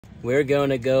we're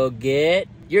gonna go get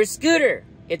your scooter.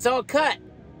 It's all cut.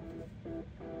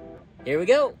 Here we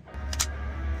go.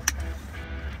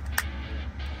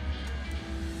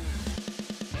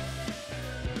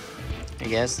 I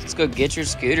guess, let's go get your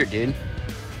scooter, dude.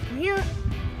 Yeah.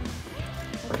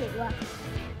 Okay, look.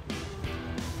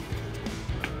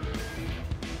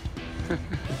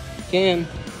 Ken,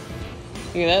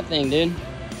 look at that thing, dude.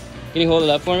 Can you hold it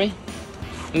up for me?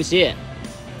 Let me see it.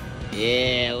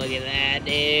 Yeah, look at that,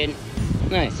 dude.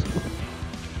 Nice.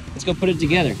 Let's go put it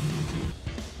together.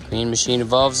 Green machine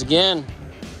evolves again.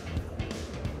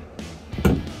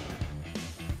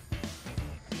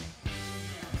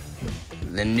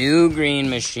 The new green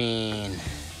machine.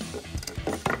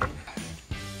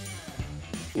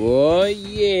 Oh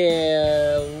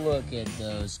yeah, look at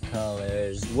those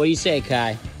colors. What do you say,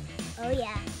 Kai? Oh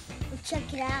yeah, let's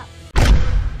check it out.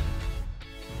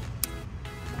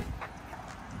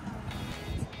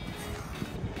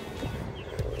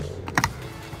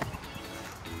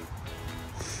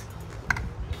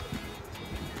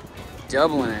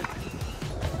 Doubling it.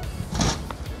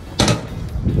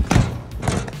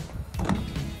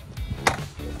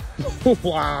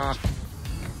 Wow.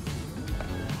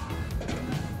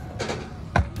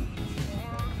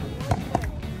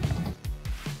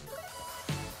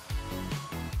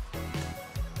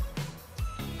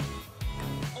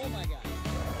 Oh my God.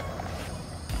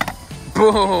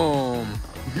 Boom.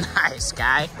 Nice,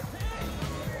 guy.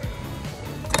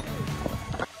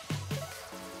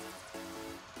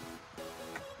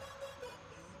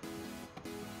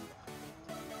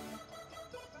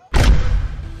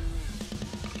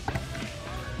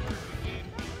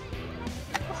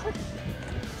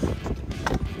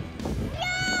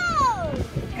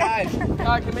 Guys,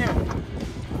 come here.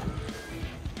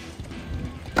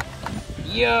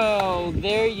 Yo,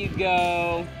 there you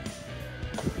go.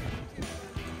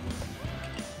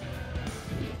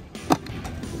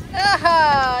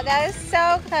 Oh, that is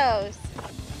so close.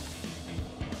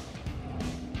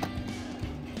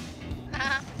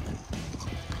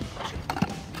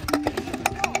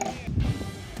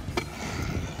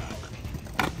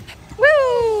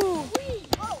 Woo!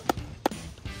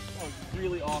 That was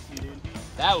really awesome, dude.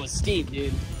 That was steep,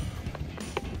 dude.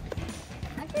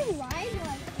 I can ride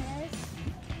like this.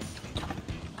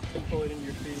 Pull it in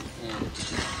your feet.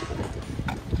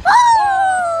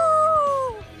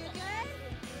 Woo! You good?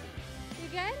 You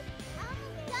good? I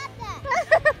got that.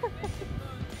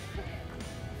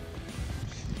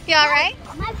 You all right?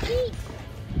 My feet.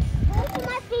 Both of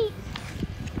my feet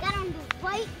got on the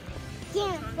right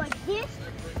hand like this.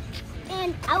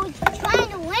 And I was trying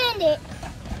to land it.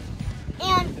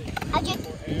 And I just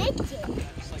missed it. I'm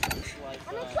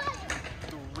gonna try it.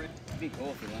 It'd be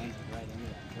cool if you landed right into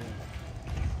that.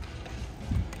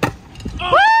 Woo!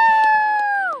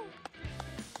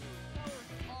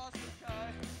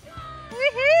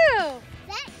 Woohoo!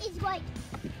 That is like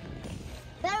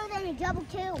better than a double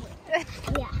tail whip.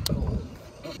 Yeah.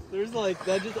 There's like,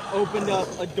 that just opened up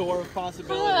a door of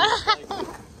possibilities. Like,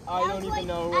 I don't even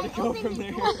know where to go from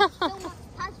there. So much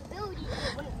possibility.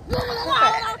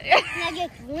 And I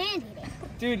just landed it.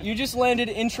 Dude, you just landed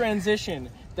in transition.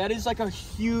 That is like a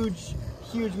huge,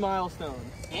 huge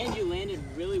milestone. And you landed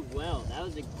really well. That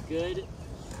was a good,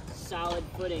 solid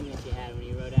footing that you had when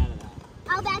you rode out of that.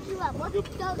 I'll back you up. Let's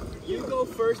go. You go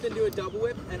first and do a double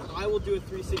whip, and I will do a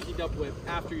 360 double whip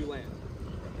after you land.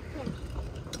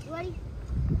 You ready?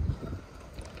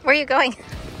 Where are you going?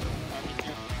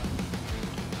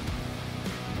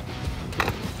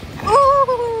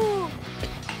 Ooh!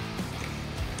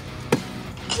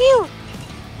 Cute!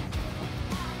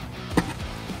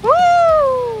 Woo!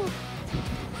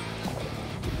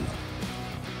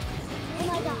 Oh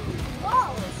my God.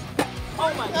 Whoa.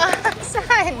 Oh my God.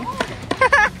 Son!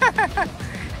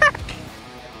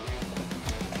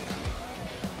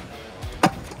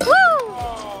 Woo!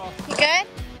 You good?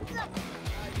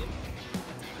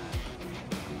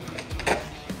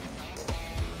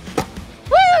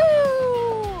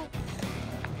 Woo!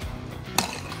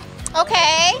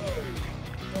 Okay.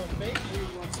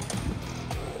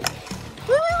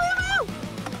 Woo, woo, woo, woo.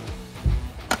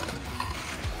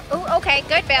 Ooh, okay,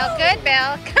 good, Bill. Good,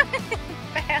 Bill. Good,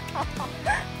 Bill.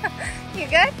 You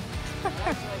good?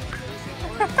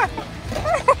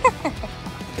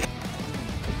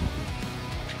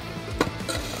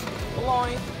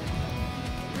 Blowing.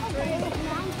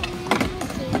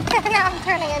 Now I'm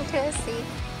turning into a C.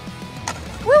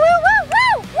 Woo, woo, woo!